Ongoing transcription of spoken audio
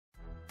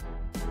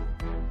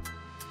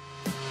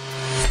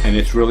and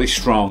it's really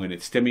strong and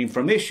it's stemming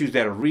from issues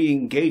that are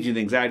re-engaging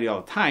anxiety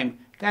all the time,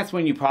 that's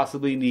when you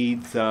possibly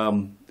need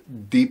some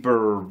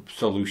deeper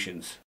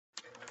solutions.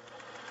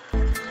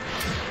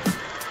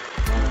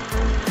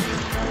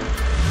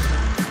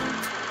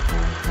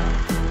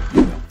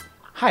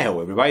 Hi-ho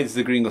everybody, this is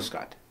the Gringo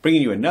Scott,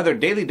 bringing you another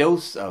daily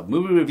dose of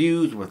movie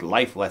reviews with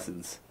life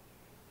lessons.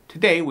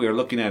 Today we are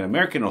looking at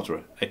American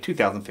Ultra, a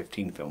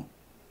 2015 film.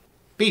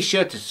 Be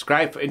sure to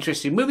subscribe for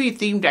interesting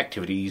movie-themed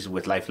activities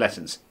with life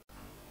lessons.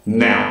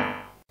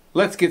 Now,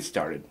 let's get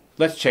started.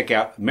 Let's check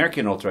out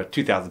American Ultra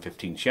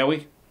 2015, shall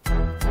we?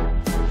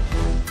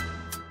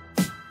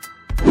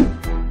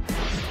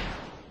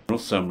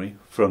 Summary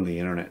from the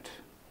internet.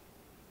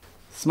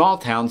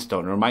 Small-town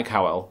stoner Mike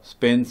Howell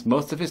spends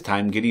most of his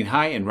time getting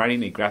high and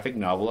writing a graphic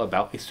novel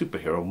about a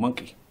superhero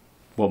monkey.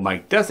 What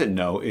Mike doesn't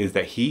know is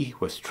that he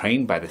was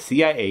trained by the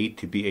CIA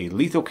to be a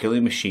lethal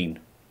killing machine.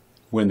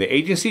 When the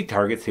agency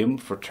targets him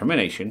for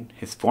termination,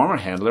 his former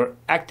handler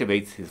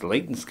activates his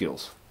latent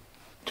skills,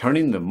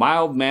 turning the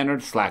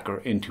mild-mannered slacker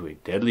into a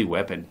deadly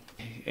weapon.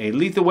 A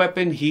lethal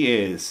weapon he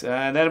is.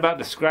 That about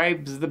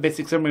describes the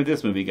basic summary of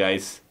this movie,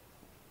 guys.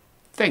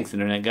 Thanks,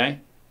 Internet Guy.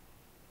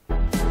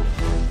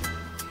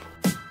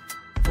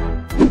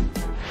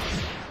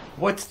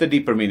 What's the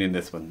deeper meaning in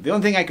this one? The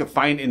only thing I could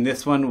find in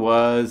this one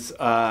was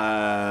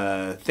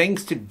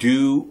things to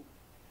do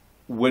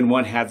when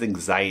one has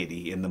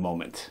anxiety in the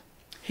moment.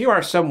 Here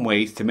are some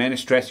ways to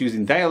manage stress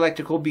using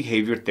dialectical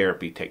behavior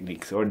therapy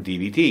techniques, or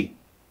DBT.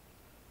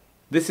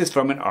 This is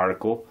from an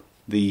article,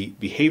 the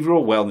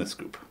Behavioral Wellness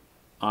Group,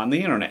 on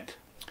the internet.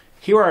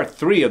 Here are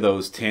 3 of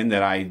those 10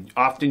 that I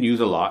often use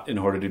a lot in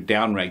order to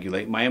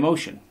downregulate my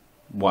emotion.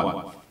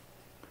 1.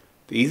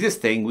 The easiest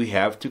thing we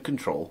have to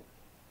control,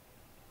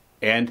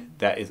 and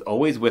that is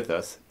always with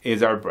us,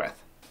 is our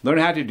breath. Learn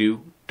how to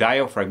do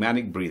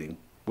diaphragmatic breathing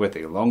with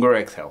a longer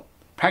exhale.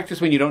 Practice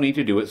when you don't need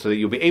to do it so that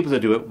you'll be able to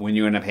do it when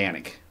you're in a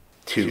panic.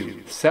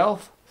 2.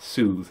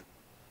 Self-soothe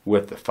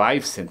with the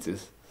 5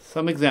 senses.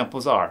 Some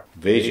examples are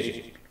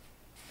vision.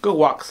 Go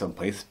walk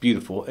someplace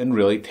beautiful and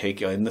really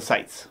take in the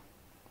sights.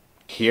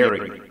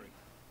 Hearing.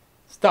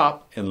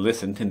 Stop and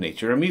listen to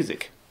nature or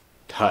music.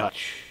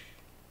 Touch.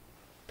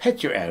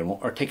 Pet your animal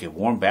or take a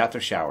warm bath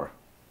or shower.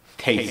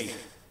 Taste.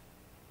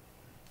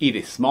 Eat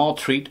a small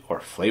treat or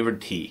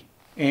flavored tea.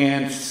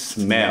 And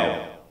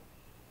smell.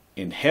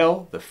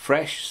 Inhale the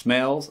fresh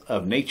smells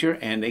of nature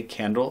and a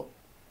candle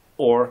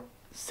or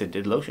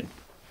scented lotion.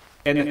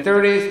 And the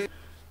 3rd is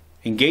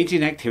engage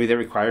in activity that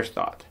requires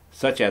thought,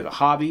 such as a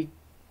hobby,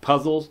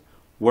 puzzles,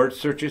 word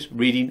searches,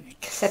 reading,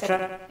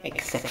 etc.,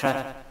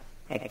 etc.,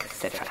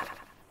 etc.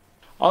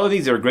 All of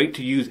these are great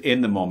to use in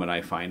the moment,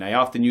 I find. I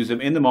often use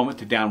them in the moment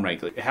to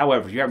downregulate.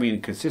 However, if you're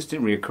having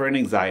consistent, recurring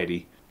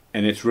anxiety,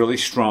 and it's really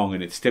strong,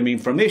 and it's stemming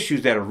from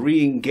issues that are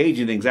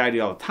re-engaging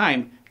anxiety all the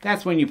time,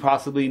 that's when you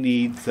possibly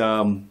need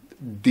some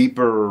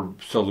deeper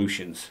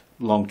solutions,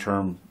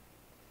 long-term,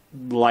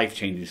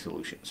 life-changing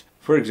solutions.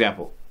 For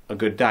example, a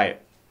good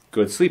diet,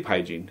 good sleep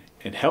hygiene,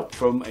 and help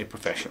from a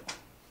professional.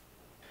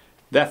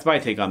 That's my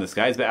take on this,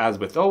 guys, but as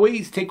with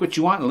always, take what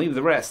you want and leave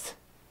the rest.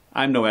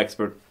 I'm no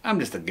expert, I'm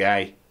just a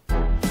guy.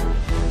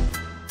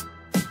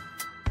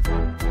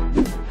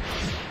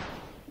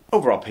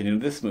 Overall opinion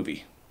of this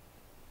movie.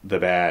 The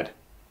bad.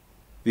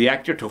 The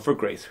actor Topher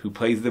Grace, who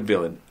plays the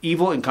villain,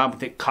 evil,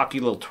 incompetent,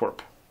 cocky little twerp.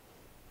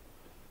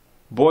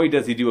 Boy,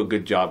 does he do a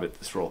good job at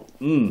this role.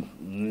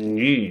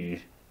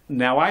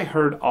 Now, I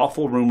heard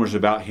awful rumors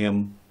about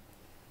him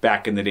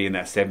back in the day in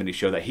that 70s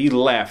show, that he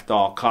left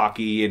all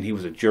cocky and he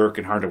was a jerk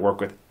and hard to work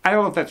with. I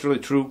don't know if that's really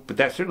true, but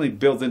that certainly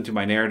builds into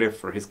my narrative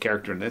for his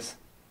character in this.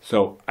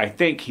 So I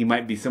think he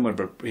might be somewhat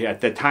of a,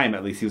 at the time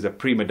at least, he was a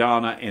prima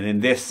donna, and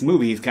in this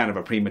movie he's kind of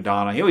a prima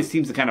donna. He always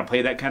seems to kind of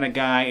play that kind of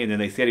guy, and then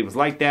they said he was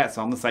like that,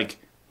 so I'm just like,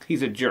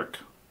 he's a jerk.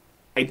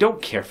 I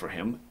don't care for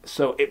him,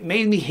 so it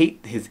made me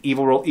hate his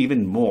evil role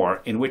even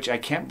more, in which I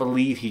can't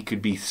believe he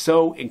could be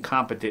so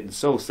incompetent and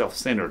so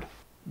self-centered.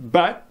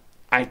 But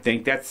I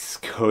think that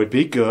could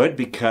be good,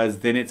 because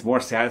then it's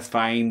more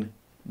satisfying,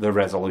 the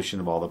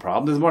resolution of all the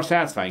problems is more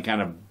satisfying,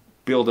 kind of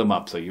build him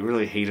up so you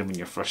really hate him and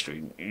you're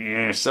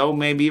frustrated. So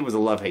maybe it was a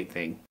love-hate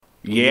thing.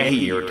 Yeah,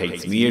 he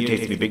irritates me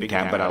big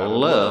time, but I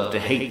love to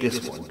hate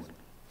this one.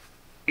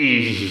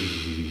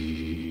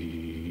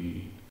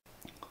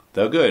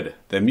 Though good,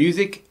 the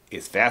music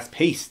is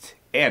fast-paced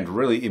and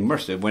really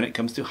immersive when it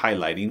comes to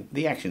highlighting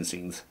the action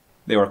scenes.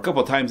 There were a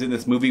couple times in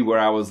this movie where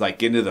I was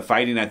like into the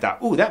fighting. I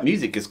thought, ooh, that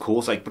music is cool.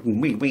 It's like,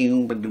 I'm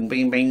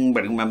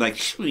like,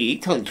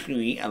 sweet,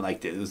 I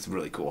liked it. It was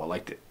really cool. I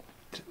liked it.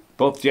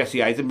 Both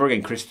Jesse Eisenberg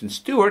and Kristen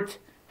Stewart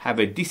have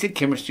a decent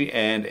chemistry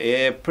and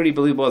pretty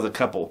believable as a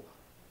couple.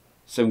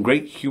 Some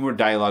great humor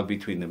dialogue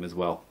between them as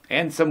well.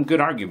 And some good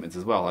arguments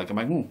as well. Like, I'm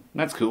like,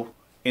 that's cool.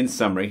 In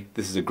summary,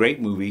 this is a great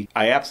movie.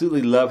 I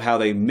absolutely love how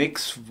they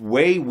mix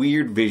way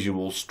weird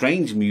visuals,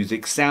 strange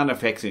music, sound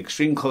effects, and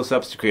extreme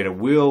close-ups to create a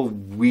real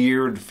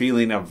weird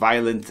feeling of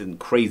violence and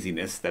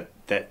craziness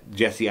that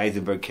Jesse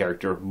Eisenberg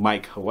character,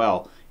 Mike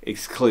Howell,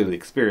 is clearly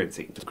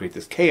experiencing. To create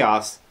this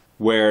chaos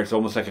where it's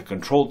almost like a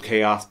controlled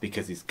chaos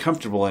because he's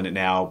comfortable in it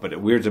now, but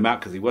it weirds him out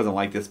because he wasn't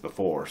like this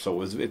before.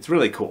 So it's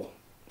really cool.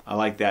 I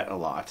like that a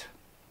lot.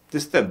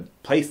 Just the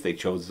place they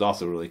chose is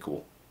also really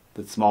cool.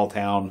 The small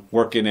town,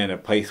 working in a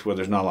place where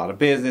there's not a lot of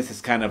business.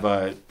 It's kind of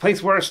a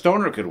place where a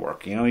stoner could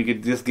work. You know, he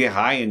could just get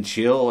high and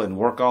chill and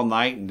work all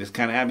night and just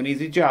kind of have an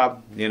easy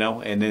job, you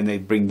know, and then they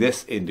bring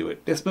this into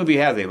it. This movie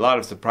has a lot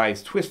of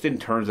surprise twists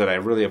and turns that I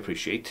really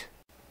appreciate.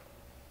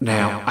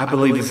 Now, I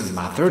believe this is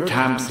my third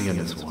time seeing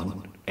this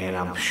one, and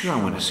I'm sure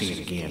I want to see it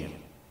again.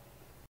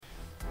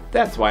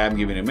 That's why I'm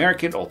giving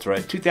American Ultra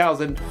a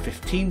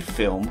 2015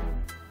 film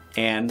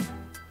and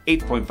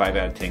 8.5 out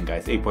of 10,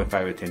 guys. 8.5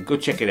 out of 10. Go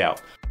check it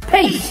out.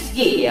 Peace,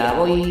 yeah,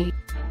 boy.